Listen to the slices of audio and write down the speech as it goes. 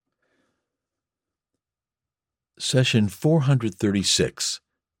Session 436,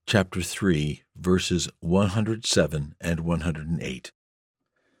 Chapter 3, verses 107 and 108.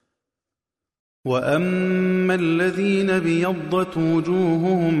 وَأَمَّا الَّذِينَ بِيَضَّتْ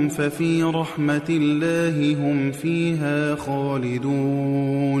وُجُوهُهُمْ فَفِي رَحْمَةِ اللَّهِ هُمْ فِيهَا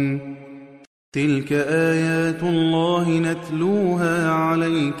خَالِدُونَ تِلْكَ آيَاتُ اللَّهِ نَتْلُوهَا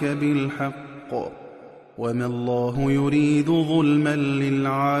عَلَيْكَ بِالْحَقِّ وَمَا اللَّهُ يُرِيدُ ظُلْمًا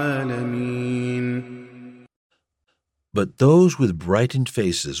لِلْعَالَمِينَ. But those with brightened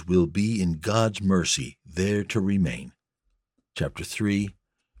faces will be in God's mercy, there to remain. Chapter 3,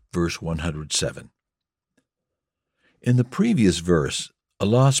 verse 107. In the previous verse,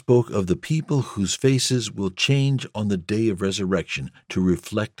 Allah spoke of the people whose faces will change on the day of resurrection to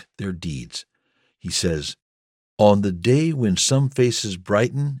reflect their deeds. He says, "On the day when some faces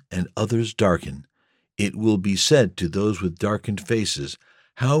brighten and others darken, it will be said to those with darkened faces,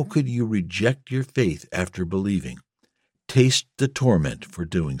 'How could you reject your faith after believing? Taste the torment for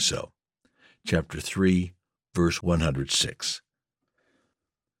doing so.'" Chapter 3, verse 106.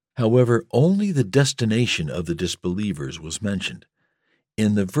 However, only the destination of the disbelievers was mentioned.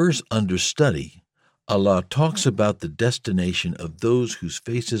 In the verse under study, Allah talks about the destination of those whose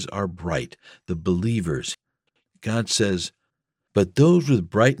faces are bright, the believers. God says, "But those with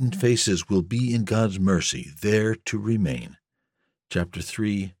brightened faces will be in God's mercy, there to remain." Chapter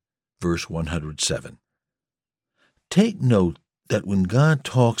 3, verse 107. Take note that when God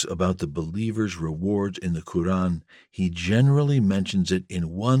talks about the believer's rewards in the Quran, He generally mentions it in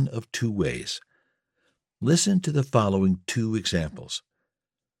one of two ways. Listen to the following two examples.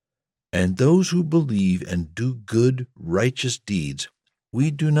 "And those who believe and do good, righteous deeds,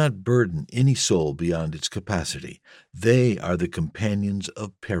 we do not burden any soul beyond its capacity. They are the companions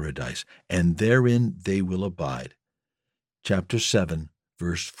of paradise, and therein they will abide." Chapter 7,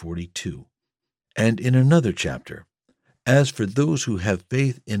 verse 42. And in another chapter, "As for those who have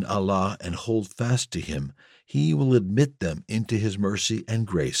faith in Allah and hold fast to Him, He will admit them into His mercy and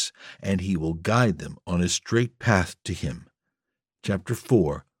grace, and He will guide them on a straight path to Him." Chapter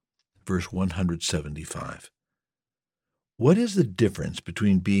 4, verse 175. What is the difference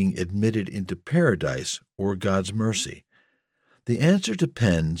between being admitted into paradise or God's mercy? The answer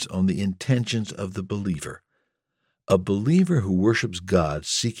depends on the intentions of the believer. A believer who worships God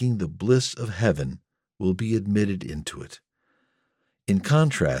seeking the bliss of heaven will be admitted into it. In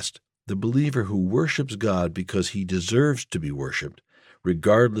contrast, the believer who worships God because he deserves to be worshipped,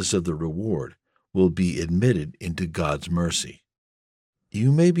 regardless of the reward, will be admitted into God's mercy.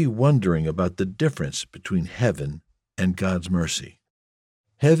 You may be wondering about the difference between heaven and God's mercy.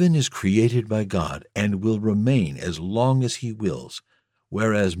 Heaven is created by God and will remain as long as He wills,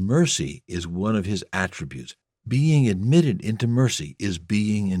 whereas mercy is one of His attributes. Being admitted into mercy is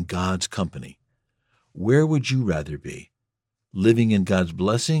being in God's company. Where would you rather be? Living in God's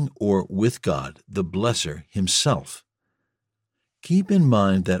blessing or with God, the blesser Himself? Keep in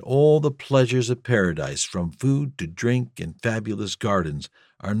mind that all the pleasures of paradise, from food to drink and fabulous gardens,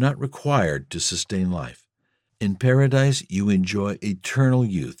 are not required to sustain life. In paradise, you enjoy eternal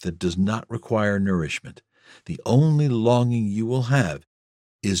youth that does not require nourishment. The only longing you will have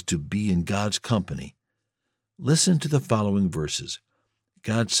is to be in God's company. Listen to the following verses.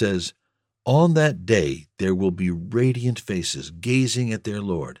 God says, "On that day there will be radiant faces gazing at their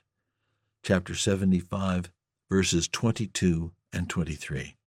Lord." Chapter 75, verses 22 and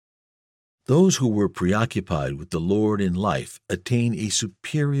 23. Those who were preoccupied with the Lord in life attain a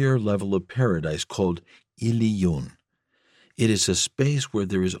superior level of paradise called Illiyun. It is a space where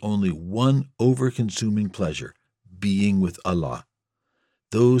there is only one over-consuming pleasure, being with Allah.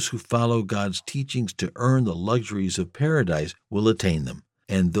 Those who follow God's teachings to earn the luxuries of paradise will attain them,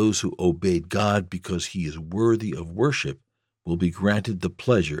 and those who obeyed God because He is worthy of worship will be granted the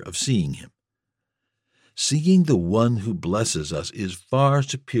pleasure of seeing Him. Seeing the One who blesses us is far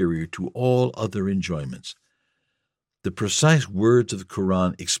superior to all other enjoyments. The precise words of the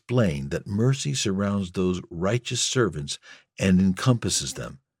Quran explain that mercy surrounds those righteous servants and encompasses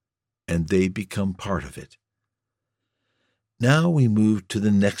them, and they become part of it. Now we move to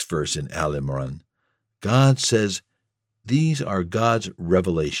the next verse in Al Imran. God says, "These are God's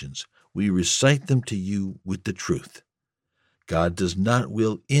revelations. We recite them to you with the truth. God does not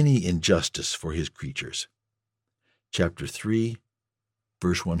will any injustice for His creatures." Chapter 3,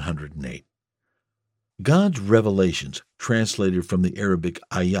 verse 108. God's revelations, translated from the Arabic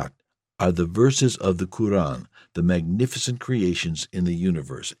ayat, are the verses of the Quran, the magnificent creations in the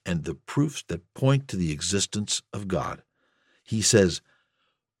universe, and the proofs that point to the existence of God. He says,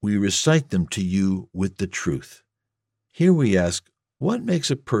 "We recite them to you with the truth." Here we ask, what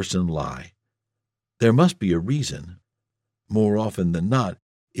makes a person lie? There must be a reason. More often than not,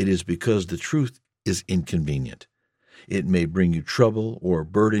 it is because the truth is inconvenient. It may bring you trouble or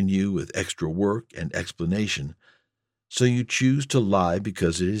burden you with extra work and explanation, so you choose to lie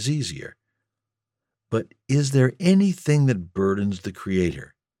because it is easier. But is there anything that burdens the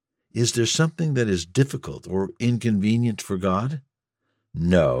Creator? Is there something that is difficult or inconvenient for God?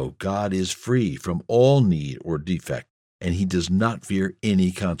 No, God is free from all need or defect, and He does not fear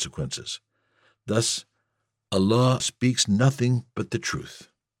any consequences. Thus, Allah speaks nothing but the truth.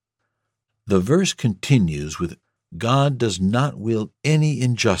 The verse continues with, God does not will any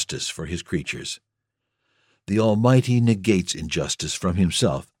injustice for His creatures. The Almighty negates injustice from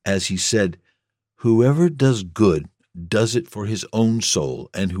Himself, as He said, whoever does good does it for his own soul,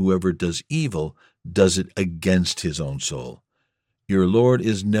 and whoever does evil does it against his own soul. Your Lord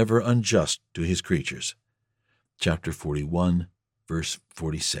is never unjust to His creatures. Chapter 41, verse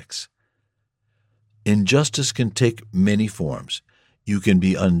 46. Injustice can take many forms. You can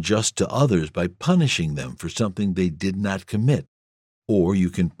be unjust to others by punishing them for something they did not commit, or you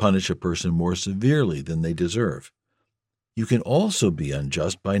can punish a person more severely than they deserve. You can also be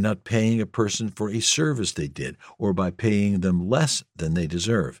unjust by not paying a person for a service they did, or by paying them less than they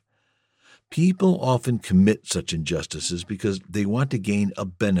deserve. People often commit such injustices because they want to gain a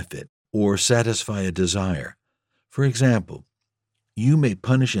benefit or satisfy a desire. For example, you may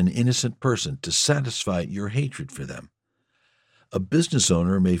punish an innocent person to satisfy your hatred for them. A business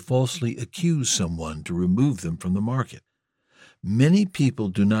owner may falsely accuse someone to remove them from the market. Many people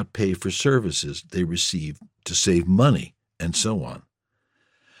do not pay for services they receive to save money, and so on.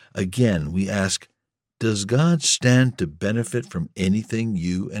 Again, we ask, does God stand to benefit from anything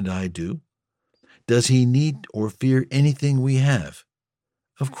you and I do? Does He need or fear anything we have?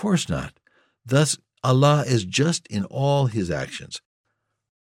 Of course not. Thus, Allah is just in all His actions.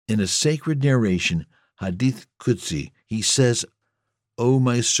 In a sacred narration, Hadith Qudsi, He says, O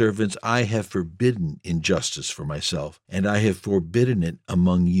my servants, I have forbidden injustice for myself, and I have forbidden it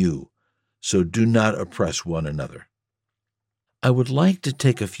among you, so do not oppress one another. I would like to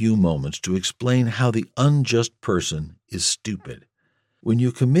take a few moments to explain how the unjust person is stupid. When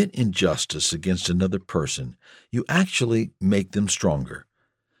you commit injustice against another person, you actually make them stronger.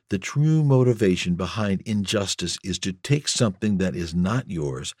 The true motivation behind injustice is to take something that is not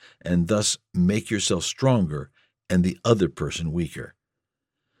yours and thus make yourself stronger and the other person weaker.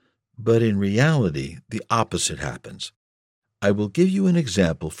 But in reality, the opposite happens. I will give you an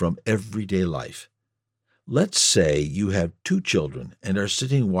example from everyday life. Let's say you have 2 children and are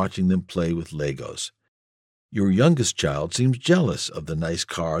sitting watching them play with Legos. Your youngest child seems jealous of the nice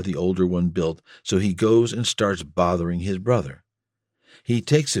car the older one built, so he goes and starts bothering his brother. He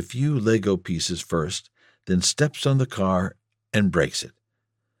takes a few Lego pieces first, then steps on the car and breaks it.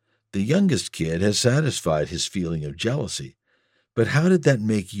 The youngest kid has satisfied his feeling of jealousy, but how did that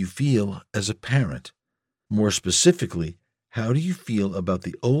make you feel as a parent? More specifically, how do you feel about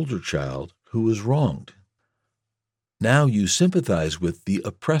the older child who was wronged? Now you sympathize with the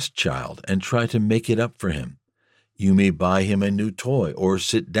oppressed child and try to make it up for him. You may buy him a new toy or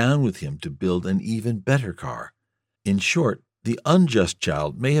sit down with him to build an even better car. In short, the unjust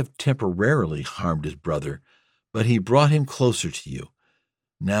child may have temporarily harmed his brother, but he brought him closer to you.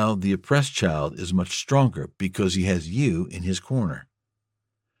 Now the oppressed child is much stronger because he has you in his corner.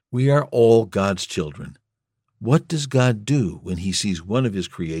 We are all God's children. What does God do when He sees one of His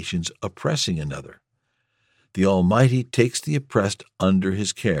creations oppressing another? The Almighty takes the oppressed under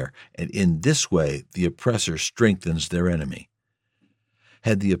His care, and in this way the oppressor strengthens their enemy.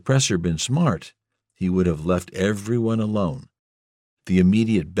 Had the oppressor been smart, he would have left everyone alone. The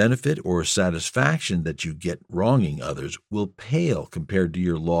immediate benefit or satisfaction that you get wronging others will pale compared to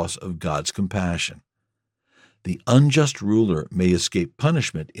your loss of God's compassion. The unjust ruler may escape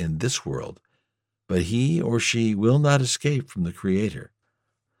punishment in this world, but he or she will not escape from the Creator.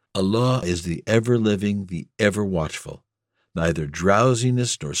 Allah is the ever-living, the ever-watchful. Neither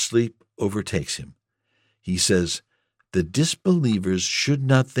drowsiness nor sleep overtakes Him. He says, the disbelievers should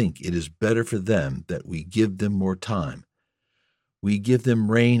not think it is better for them that we give them more time. We give them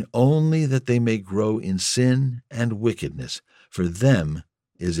rain only that they may grow in sin and wickedness. For them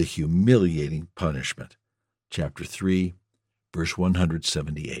is a humiliating punishment. Chapter 3, verse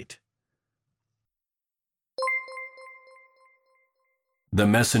 178. The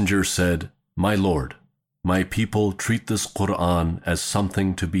messenger said, My Lord, my people treat this Qur'an as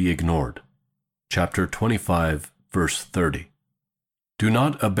something to be ignored. Chapter 25, verse 30. Do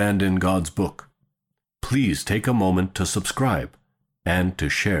not abandon God's book. Please take a moment to subscribe and to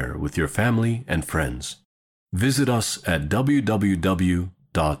share with your family and friends. Visit us at www.tafsir.com.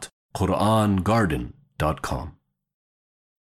 QuranGarden.com.